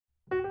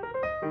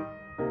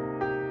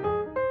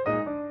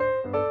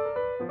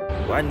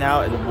Right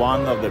now, it's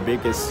one of the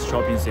biggest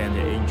shopping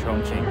centers in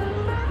Chongqing.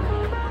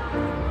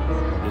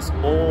 There's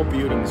all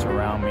buildings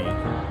around me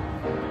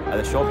at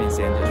the shopping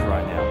centers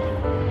right now.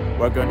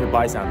 We're going to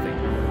buy something.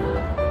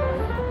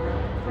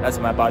 That's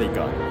my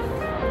bodyguard.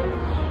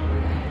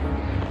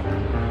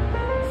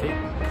 See?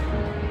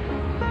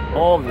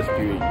 All of these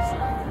buildings.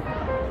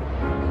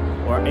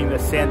 We're in the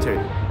center,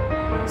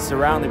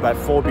 surrounded by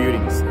 4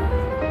 buildings.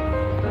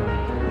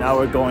 Now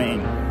we're going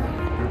in.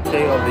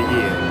 Day of the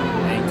year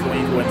in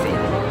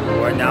 2020.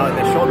 We're now in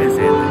the shopping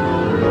center.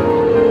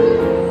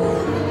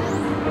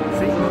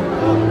 See?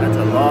 That's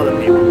a lot of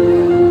people.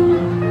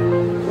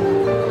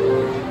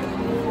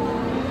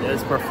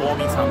 There's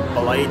performing some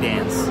ballet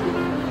dance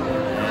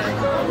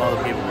and a lot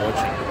of people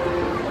watching.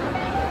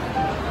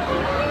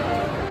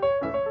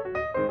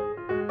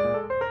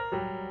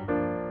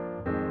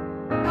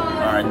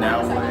 Alright,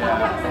 now we're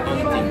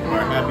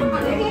having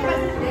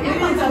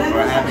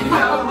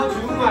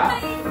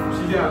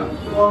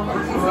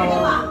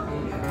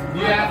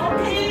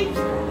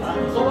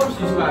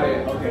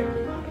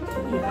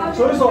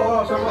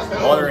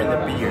ordering the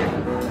beer.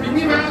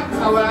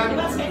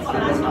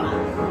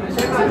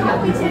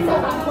 See,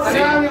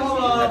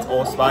 that's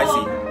all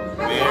spicy,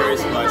 very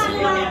spicy.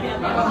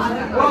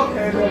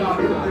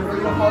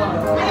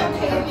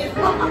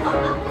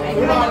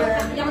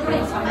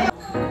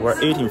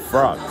 We're eating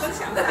frogs.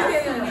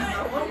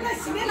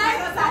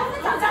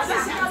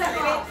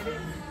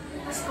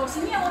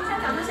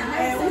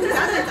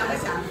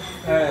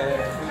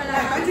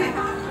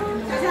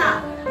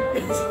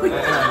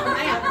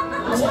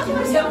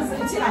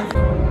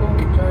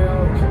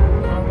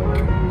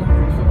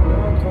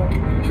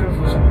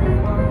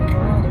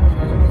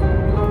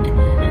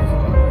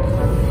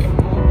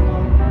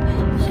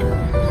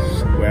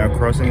 We are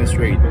crossing the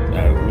street.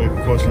 We're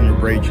crossing the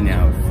bridge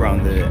now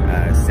from the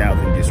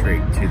southern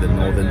district to the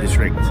northern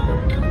district.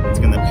 It's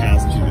gonna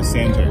pass to the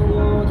center.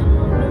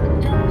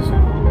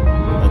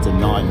 That's a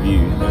night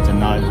view. That's a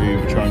night view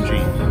of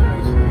Chongqing.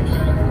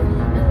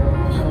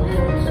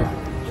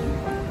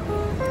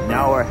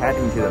 Now we're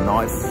heading to the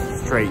North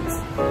Street,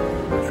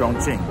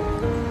 Chongqing,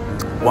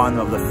 one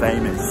of the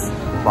famous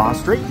bar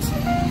streets. You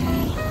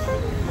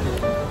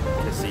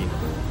can see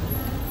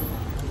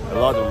a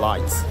lot of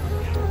lights.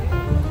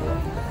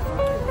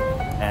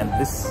 And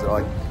this is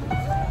like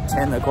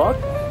 10 o'clock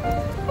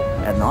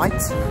at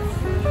night.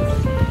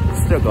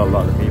 Still got a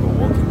lot of people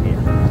walking here.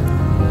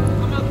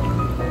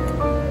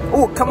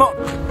 Oh, come on!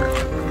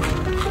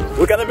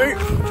 We're gonna move!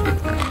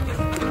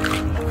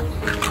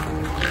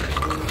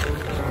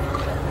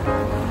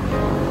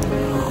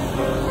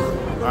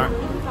 Alright,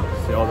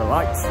 see all the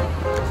lights.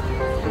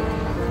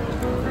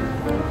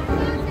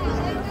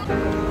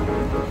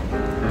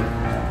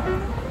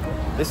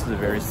 This is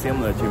very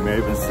similar to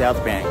Melbourne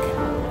South Bank,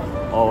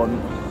 or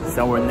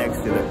somewhere next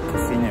to the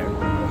casino. You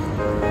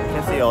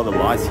can see all the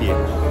lights here.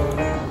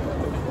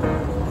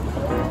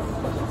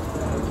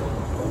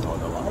 All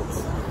the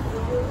lights.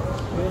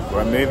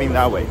 We're moving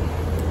that way.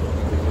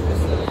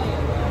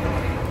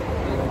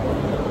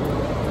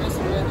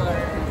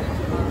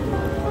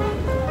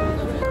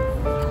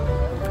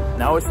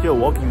 Now we're still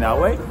walking that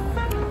way.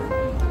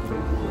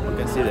 We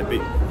can see the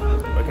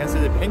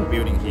pink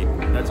building here.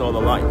 That's all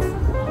the lights.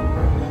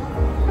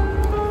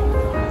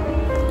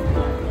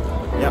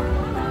 Yep.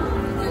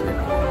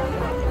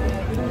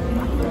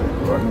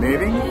 We're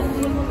moving.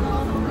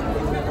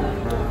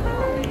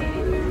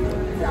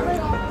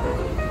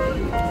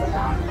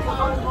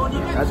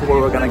 That's where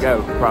we're gonna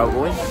go,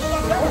 probably.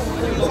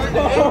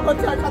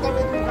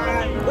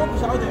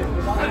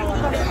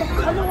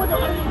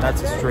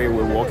 That's the street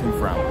we're walking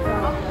from.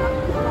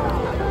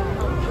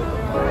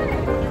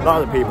 A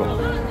lot of people.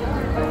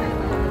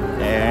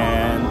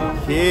 And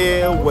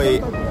here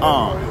we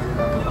are.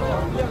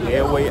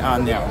 Here we are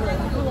now.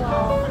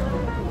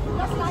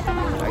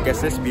 I guess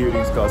this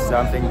building's got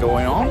something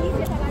going on.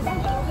 Look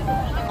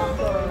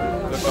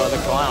at the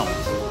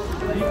clowns.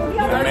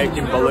 They're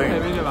making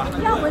balloons.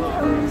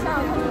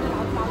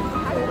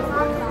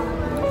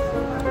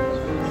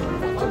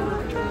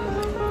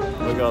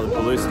 Look at the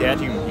blue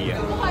statue here.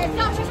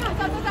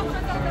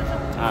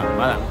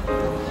 Madam.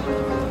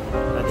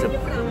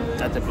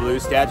 That's a blue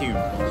statue.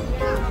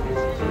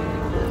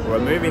 We're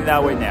moving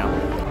that way now.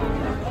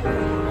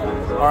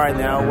 Alright,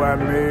 now we're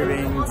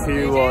moving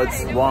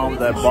towards one of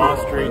the bar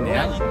street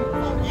now.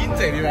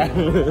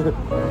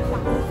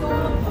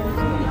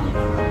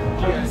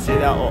 See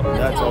that?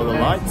 That's all the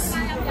lights.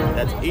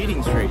 That's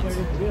eating street.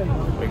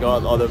 We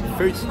got all the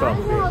food stuff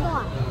there.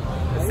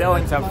 They're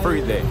selling some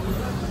fruit there.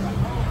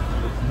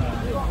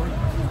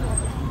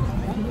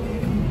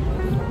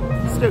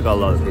 Still got a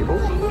lot of people.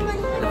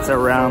 It's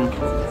around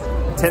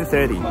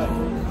 10:30.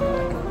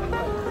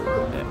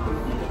 Yeah.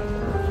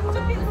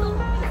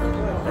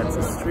 That's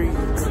a street.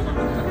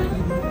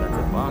 That's a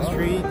bar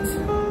street.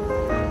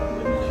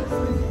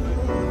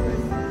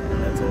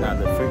 That's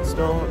another food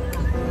store.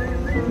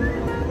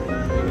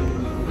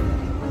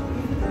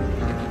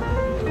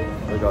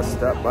 We got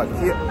Starbucks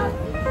here.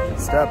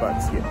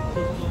 Starbucks here.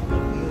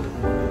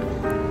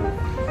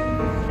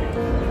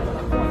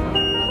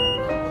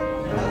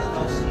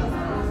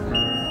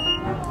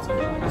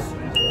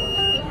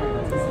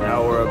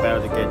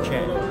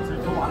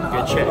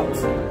 get checked.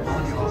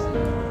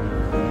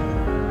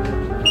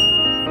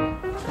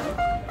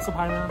 是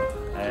拍吗？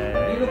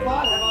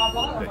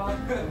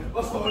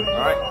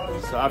 Alright,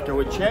 so after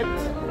we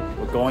checked,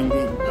 we're going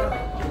in.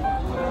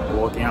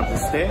 Walking up the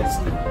stairs.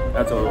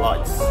 That's all the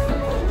lights.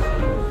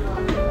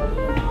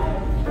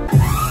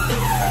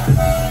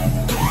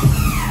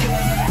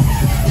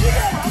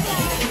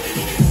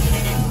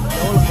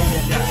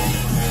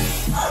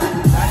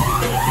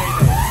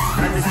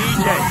 That's the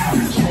DJ.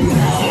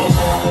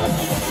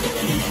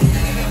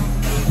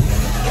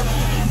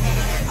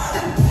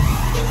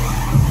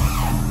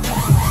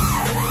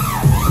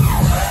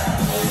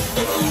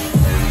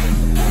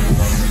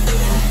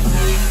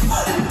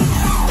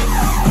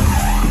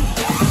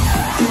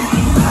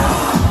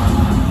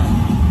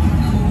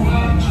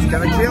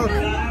 Gonna kill.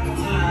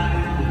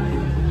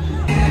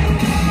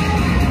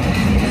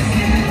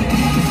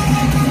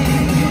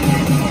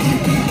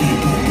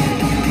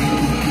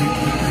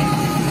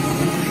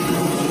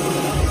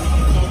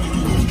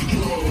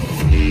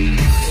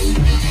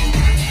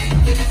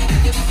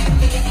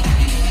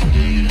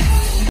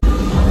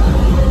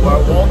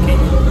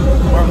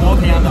 We're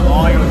walking on the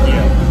aisle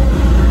here.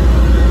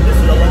 This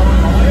is a long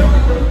aisle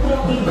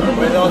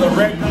with all the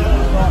red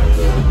lights,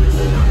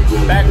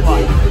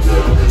 backlight.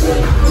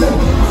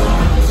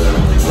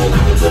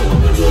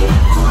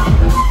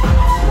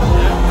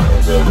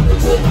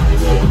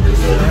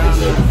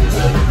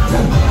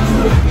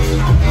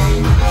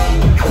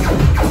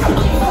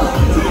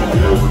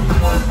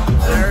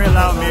 Very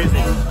loud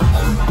music.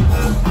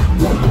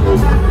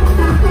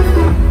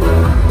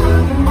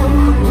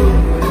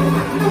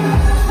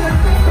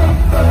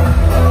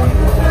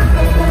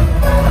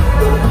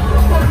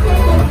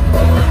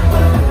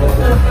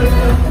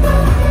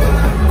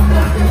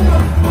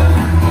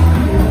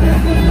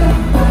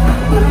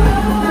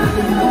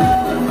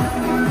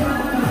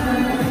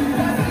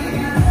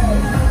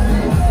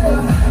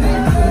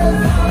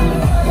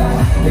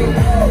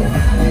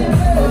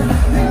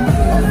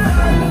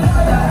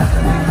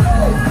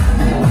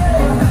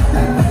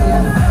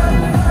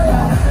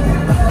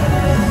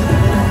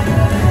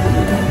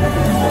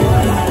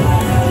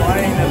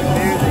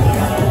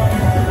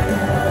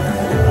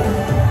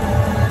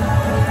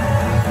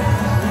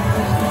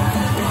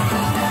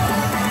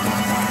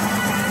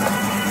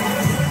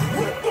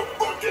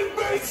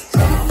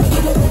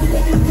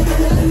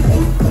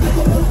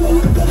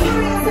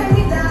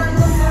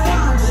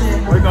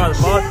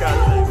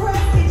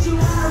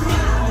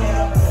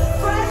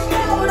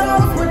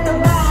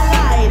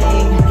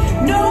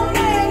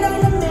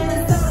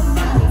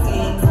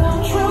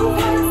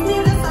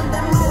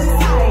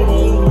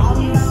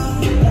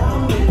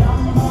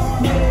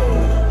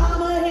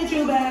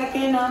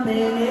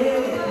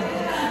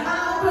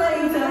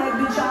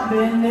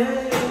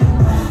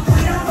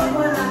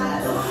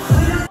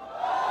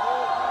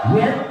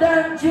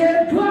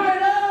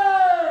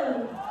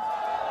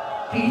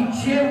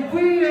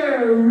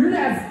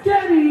 Let's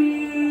get it!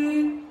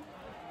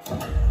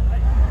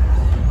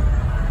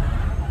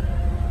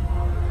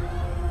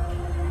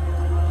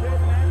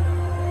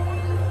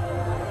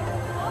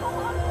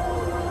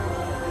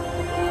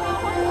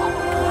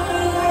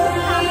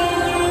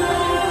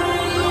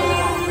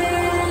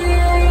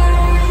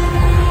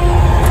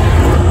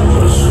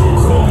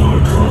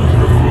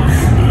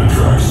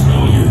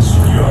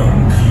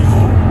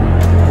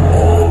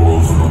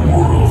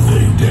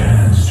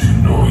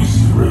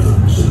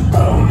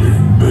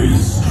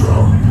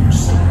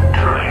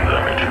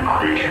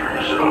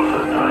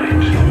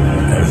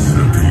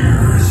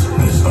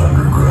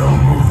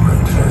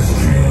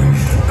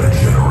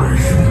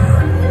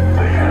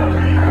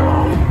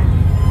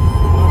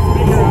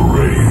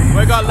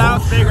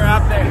 Loudspeaker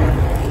up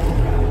there.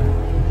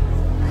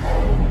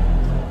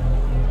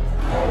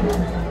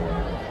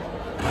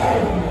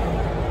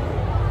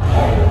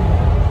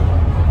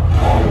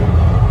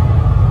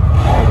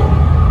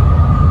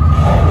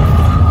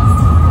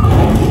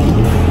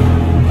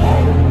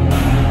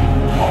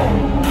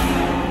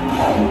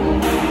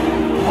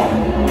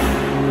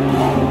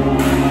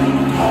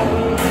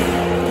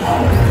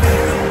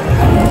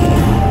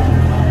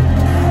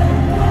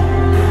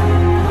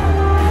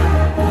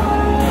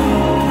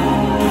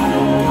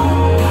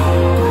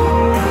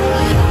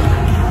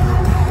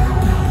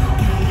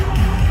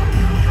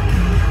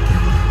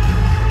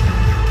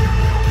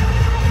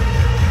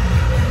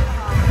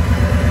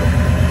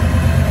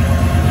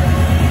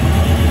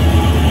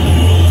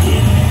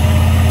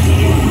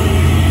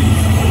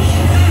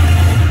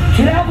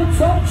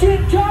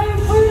 Chongqing,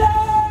 giant freedom!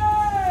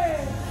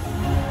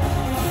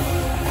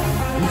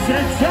 You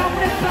said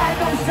something about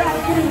no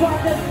sound, you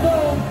want this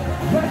boom.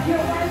 But you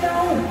I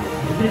know,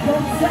 if they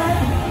don't say,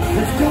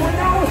 let's do it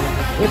now.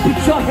 And put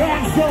your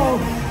hands up,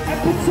 and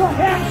put your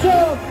hands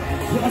up.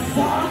 Your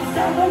songs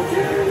that will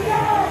do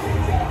now.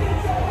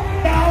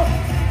 Now,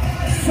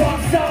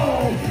 song so,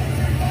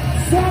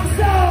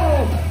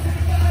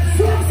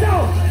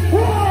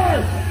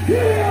 one,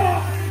 here.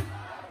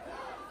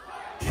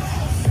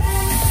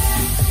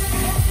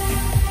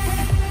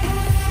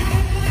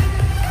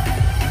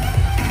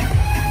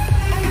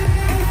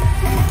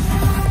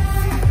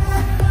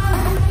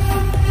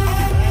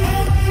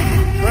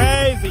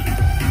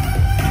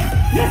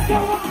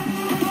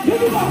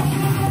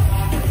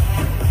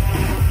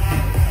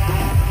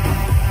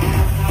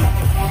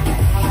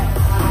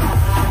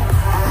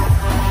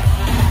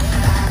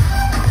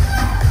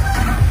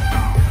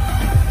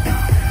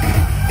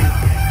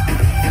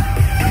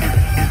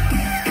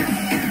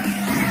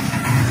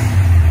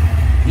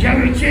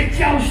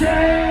 叫声。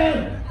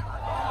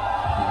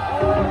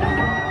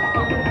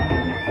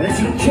Let's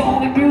control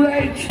the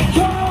village.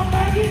 Come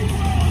back in.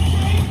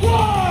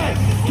 One,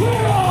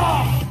 we're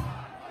off.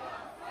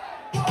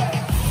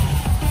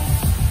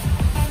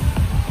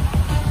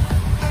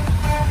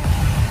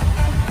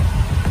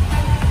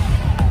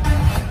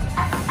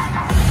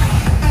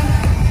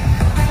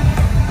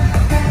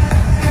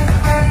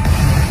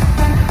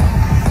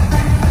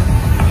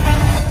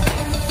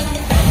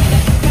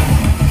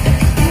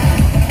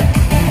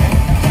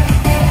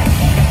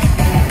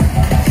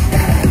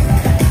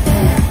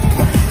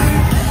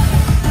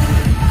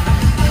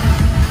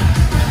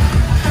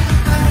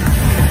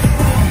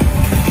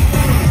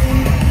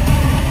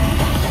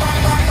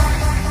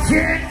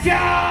 尖叫！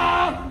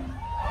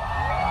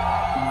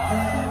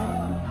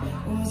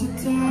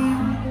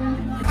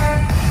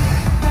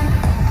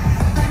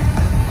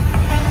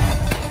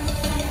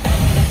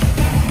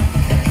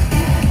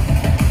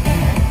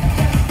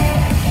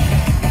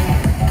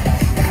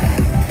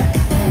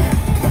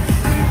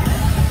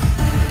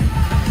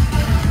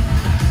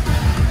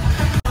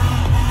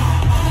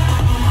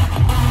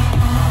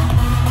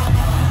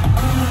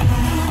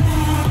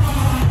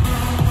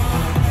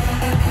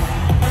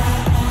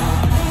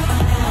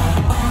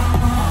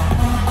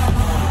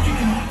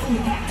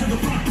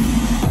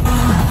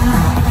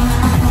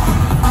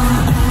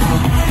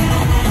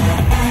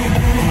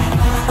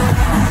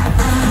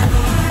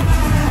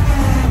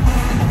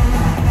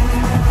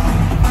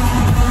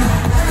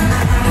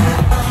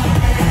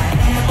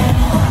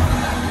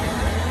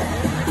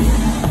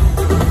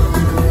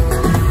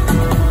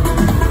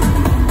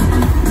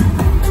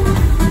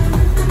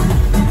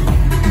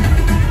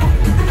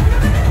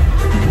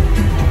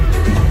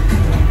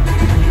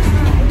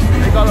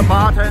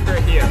 Bartender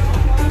here.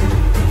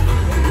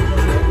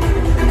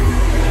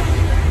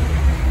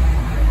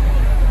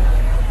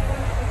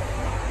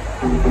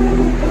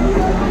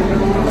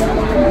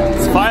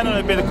 It's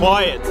finally a bit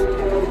quiet.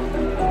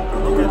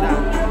 Look at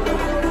that.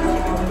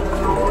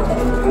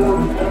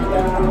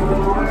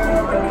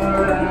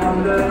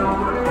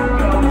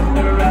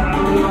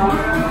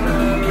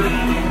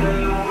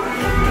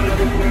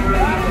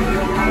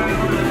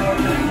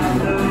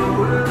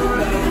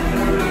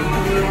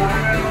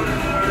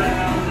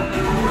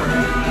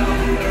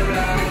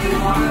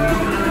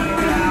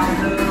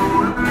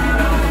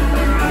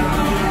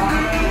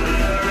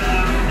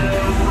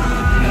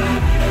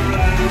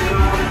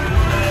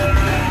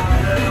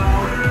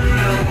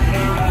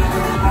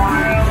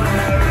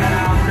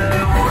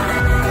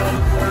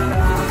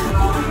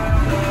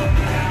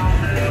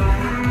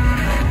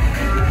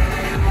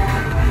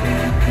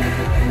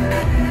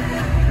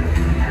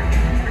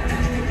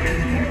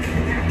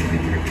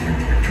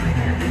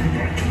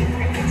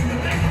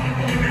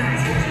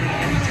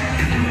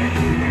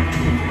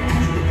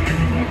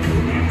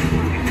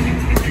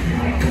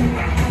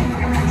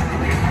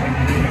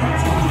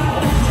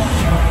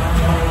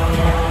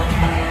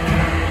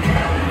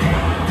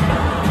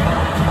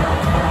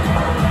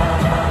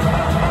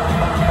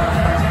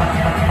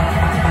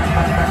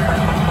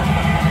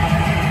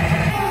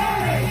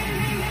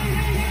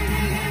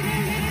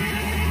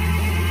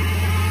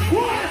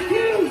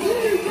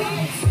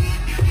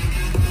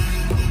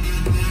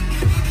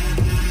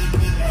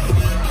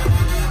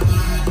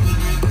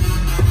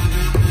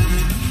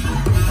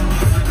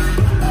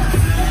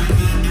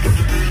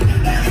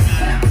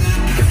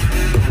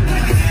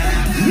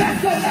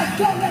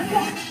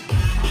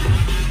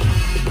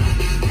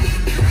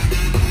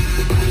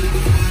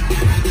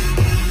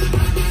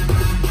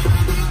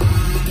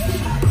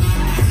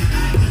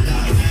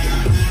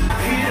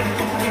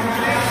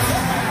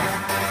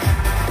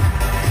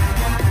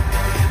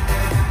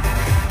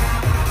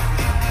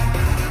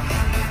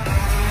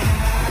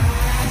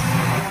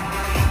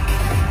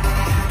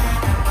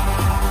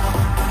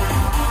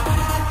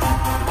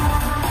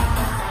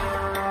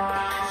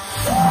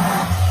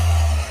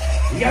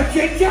要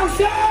尖叫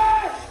声！